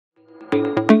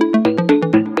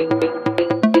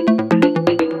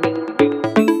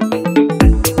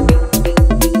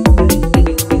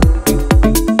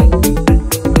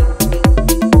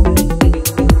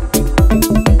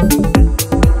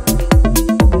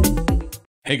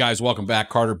Hey guys, welcome back.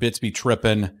 Carter,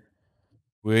 BitsBeTrippin.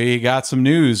 We got some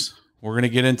news. We're going to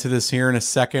get into this here in a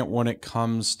second when it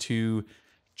comes to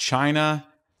China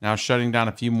now shutting down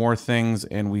a few more things,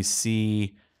 and we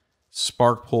see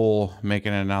Sparkpool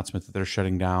making an announcement that they're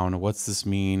shutting down. What's this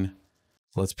mean?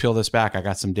 So let's peel this back. I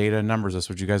got some data and numbers. That's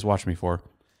what you guys watch me for.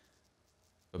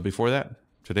 But before that,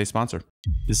 today's sponsor.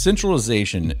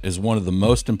 Decentralization is one of the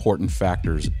most important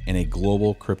factors in a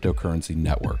global cryptocurrency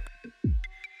network.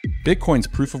 Bitcoin's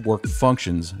proof of work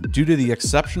functions due to the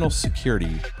exceptional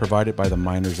security provided by the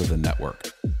miners of the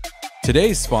network.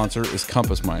 Today's sponsor is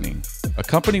Compass Mining, a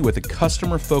company with a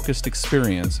customer-focused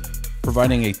experience,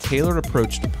 providing a tailored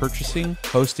approach to purchasing,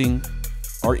 hosting,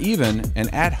 or even an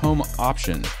at-home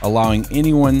option, allowing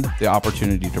anyone the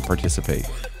opportunity to participate.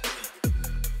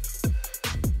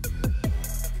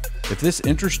 If this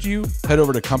interests you, head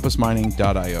over to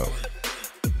compassmining.io.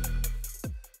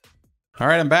 All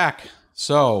right, I'm back.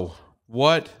 So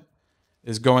what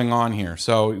is going on here?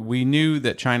 So we knew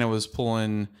that China was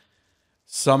pulling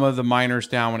some of the miners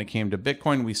down when it came to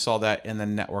Bitcoin. We saw that in the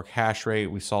network hash rate.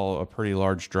 We saw a pretty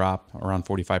large drop, around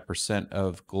 45%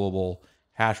 of global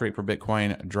hash rate for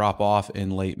Bitcoin drop off in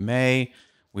late May.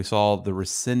 We saw the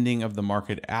rescinding of the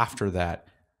market after that.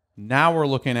 Now we're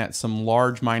looking at some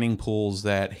large mining pools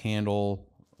that handle,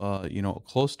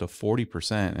 close to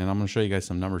 40%. And I'm going to show you guys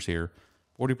some numbers here.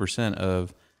 40%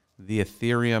 of the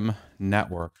Ethereum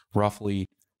network, roughly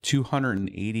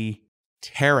 280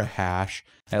 terahash.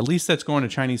 At least that's going to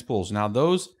Chinese pools. Now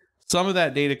some of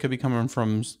that data could be coming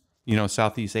from,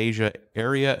 Southeast Asia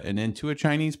area and into a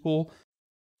Chinese pool.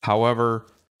 However,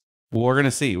 we're going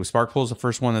to see. Sparkpool is the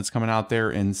first one that's coming out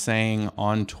there and saying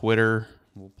on Twitter,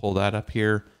 we'll pull that up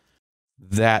here,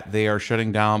 that they are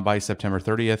shutting down by September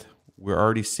 30th. We're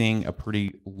already seeing a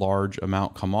pretty large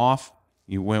amount come off.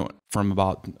 You went from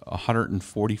about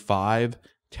 145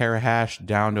 terahash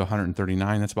down to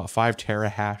 139. That's about 5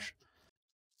 terahash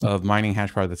of mining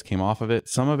hash power that's came off of it.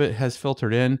 Some of it has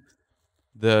filtered in.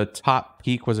 The top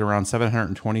peak was around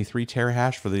 723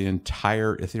 terahash for the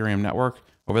entire Ethereum network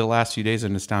over the last few days,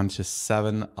 and it's down to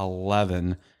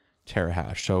 711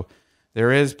 terahash. So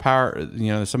there is power.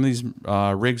 Some of these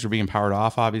rigs are being powered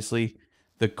off, obviously.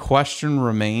 The question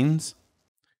remains,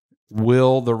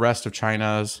 will the rest of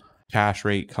China's hash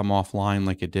rate come offline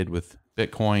like it did with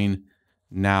Bitcoin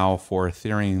now for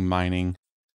Ethereum mining?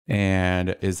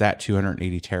 And is that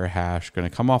 280 terahash going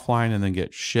to come offline and then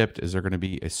get shipped? Is there going to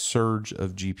be a surge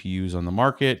of GPUs on the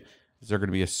market? Is there going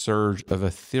to be a surge of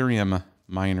Ethereum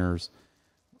miners,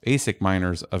 ASIC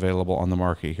miners available on the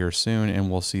market here soon? And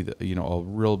we'll see a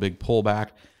real big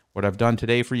pullback. What I've done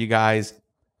today for you guys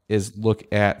is look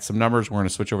at some numbers. We're going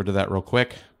to switch over to that real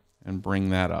quick and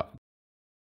bring that up.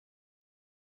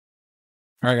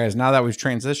 All right, guys, now that we've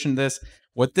transitioned this,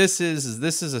 what this is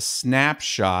a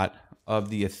snapshot of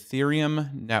the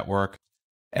Ethereum network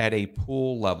at a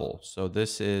pool level. So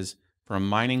this is from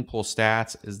mining pool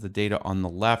stats is the data on the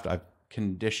left. I've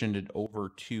conditioned it over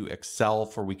to Excel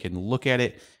for we can look at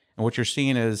it. And what you're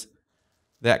seeing is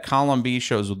that column B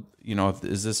shows,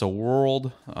 is this a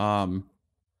world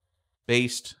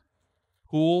based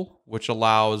pool, which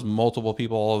allows multiple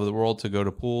people all over the world to go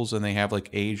to pools, and they have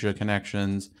like Asia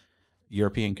connections,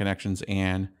 European connections,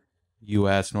 and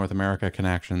US, North America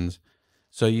connections.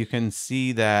 So you can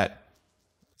see that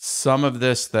some of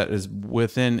this that is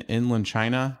within inland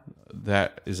China,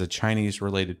 that is a Chinese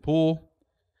related pool,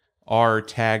 are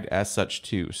tagged as such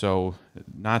too. So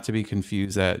not to be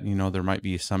confused that, there might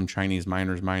be some Chinese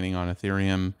miners mining on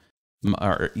Ethereum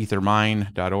or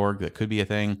ethermine.org. That could be a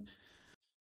thing,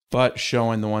 but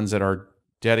showing the ones that are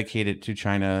dedicated to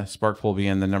China, Sparkpool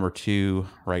being the number 2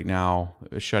 right now,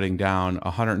 shutting down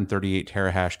 138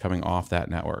 terahash coming off that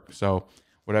network. So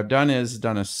what I've done is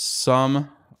done a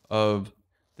sum of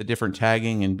the different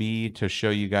tagging in B to show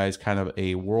you guys kind of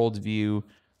a world view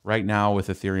right now with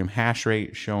Ethereum hash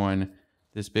rate, showing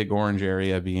this big orange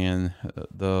area being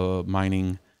the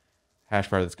mining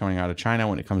hash power that's coming out of China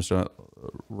when it comes to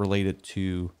related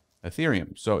to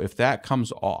Ethereum. So if that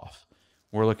comes off,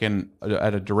 we're looking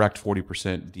at a direct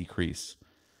 40% decrease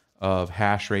of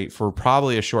hash rate for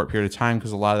probably a short period of time,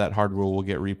 because a lot of that hardware will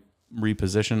get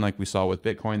repositioned like we saw with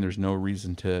Bitcoin. There's no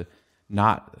reason to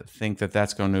not think that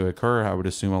that's going to occur. I would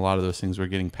assume a lot of those things were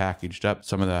getting packaged up.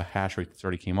 Some of the hash rate that's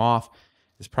already came off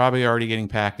is probably already getting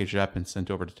packaged up and sent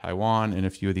over to Taiwan and a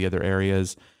few of the other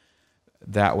areas.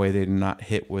 That way they do not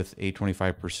hit with a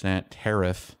 25%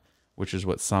 tariff, which is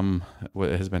what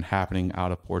has been happening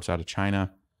out of ports out of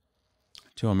China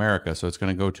to America. So it's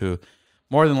going to go to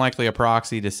more than likely a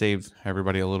proxy to save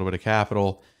everybody a little bit of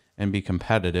capital and be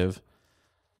competitive.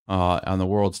 on the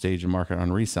world stage and market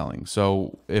on reselling.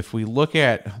 So if we look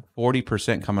at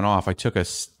 40% coming off, I took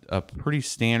a pretty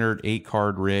standard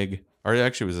 8-card rig, or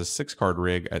actually it was a 6-card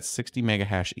rig at 60 mega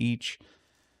hash each.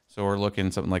 So we're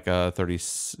looking something like a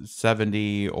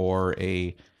 3070 or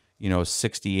a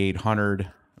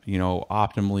 6800,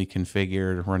 optimally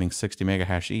configured, running 60 mega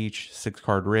hash each,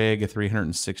 6-card rig, a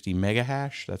 360 mega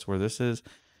hash. That's where this is,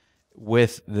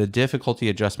 with the difficulty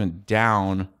adjustment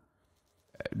down,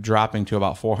 dropping to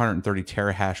about 430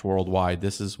 terahash worldwide.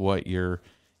 This is what your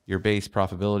base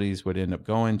profitabilities would end up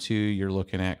going to. You're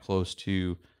looking at close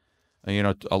to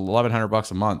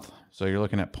 $1,100 a month. So you're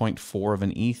looking at 0.4 of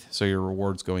an ETH. So your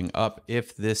reward's going up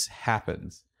if this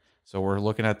happens. So we're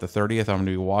looking at the 30th. I'm going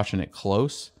to be watching it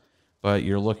close, but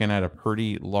you're looking at a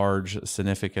pretty large,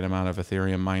 significant amount of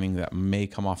Ethereum mining that may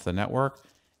come off the network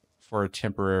for a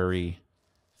temporary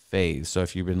phase. So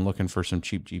if you've been looking for some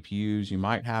cheap GPUs, you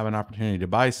might have an opportunity to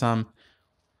buy some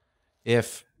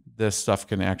if this stuff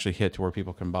can actually hit to where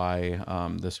people can buy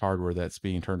this hardware that's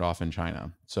being turned off in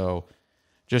China. So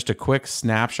just a quick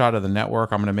snapshot of the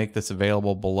network. I'm going to make this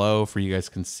available below for you guys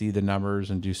can see the numbers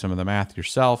and do some of the math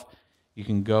yourself. You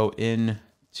can go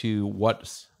into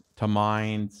what's to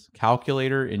mine's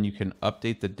calculator and you can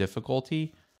update the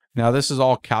difficulty. Now this is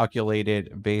all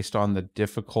calculated based on the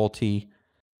difficulty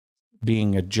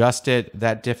being adjusted.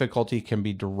 That difficulty can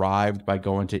be derived by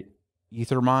going to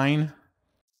Ethermine.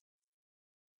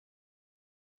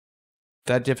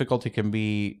 That difficulty can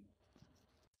be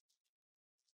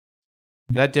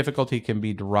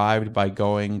derived by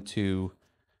going to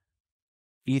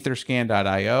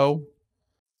etherscan.io,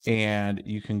 and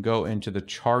you can go into the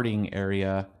charting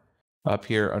area up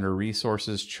here under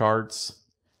resources charts,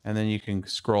 and then you can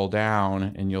scroll down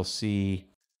and you'll see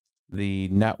the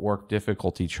network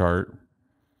difficulty chart,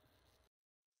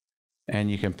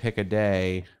 and you can pick a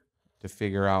day to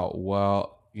figure out,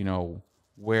 well,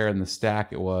 where in the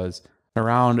stack it was.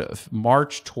 Around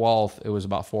March 12th, it was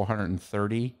about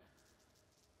 430.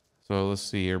 So let's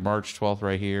see here, March 12th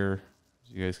right here,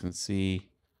 as you guys can see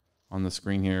on the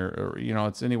screen here,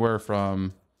 it's anywhere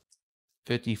from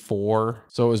 54.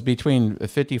 So it was between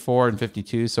 54 and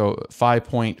 52. So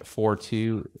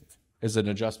 5.42 is an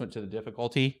adjustment to the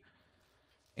difficulty.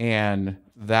 And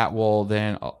that will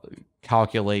then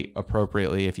calculate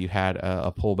appropriately if you had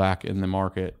a pullback in the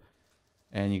market,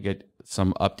 and you get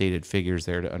some updated figures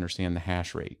there to understand the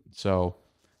hash rate. So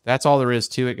that's all there is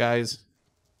to it, guys,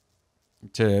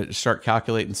 to start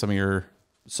calculating some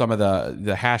of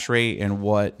the hash rate and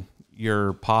what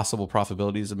your possible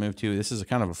profitabilities have moved to. This is a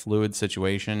kind of a fluid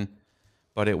situation,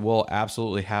 but it will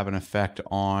absolutely have an effect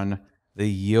on the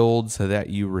yields that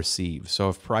you receive. So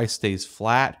if price stays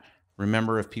flat,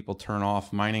 remember, if people turn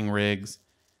off mining rigs,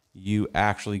 you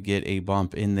actually get a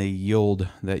bump in the yield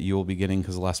that you'll be getting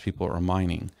because less people are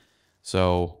mining.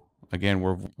 So again,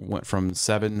 went from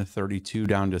 732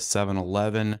 down to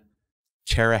 711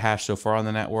 terahash so far on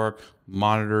the network,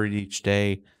 monitored each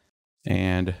day,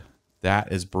 and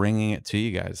that is bringing it to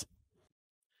you guys.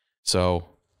 So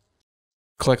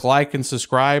click like and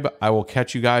subscribe. I will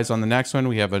catch you guys on the next one.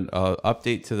 We have an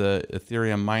update to the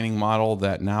Ethereum mining model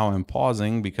that now I'm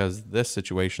pausing because this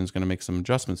situation is going to make some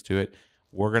adjustments to it.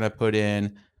 We're going to put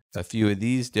in a few of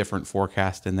these different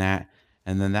forecasts in that,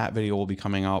 and then that video will be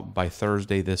coming out by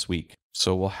Thursday this week.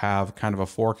 So we'll have kind of a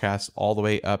forecast all the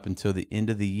way up until the end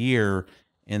of the year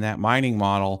in that mining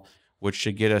model, which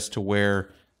should get us to where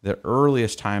the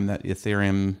earliest time that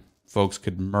Ethereum folks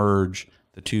could merge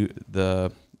the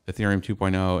Ethereum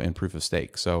 2.0 and proof of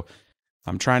stake. So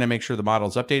I'm trying to make sure the model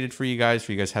is updated for you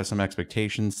guys have some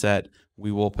expectations set.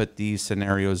 We will put these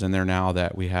scenarios in there now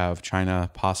that we have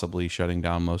China possibly shutting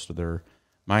down most of their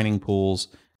mining pools,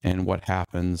 and what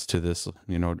happens to this, are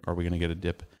we going to get a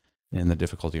dip in the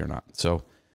difficulty or not? So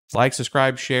like,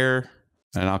 subscribe, share,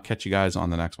 and I'll catch you guys on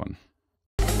the next one.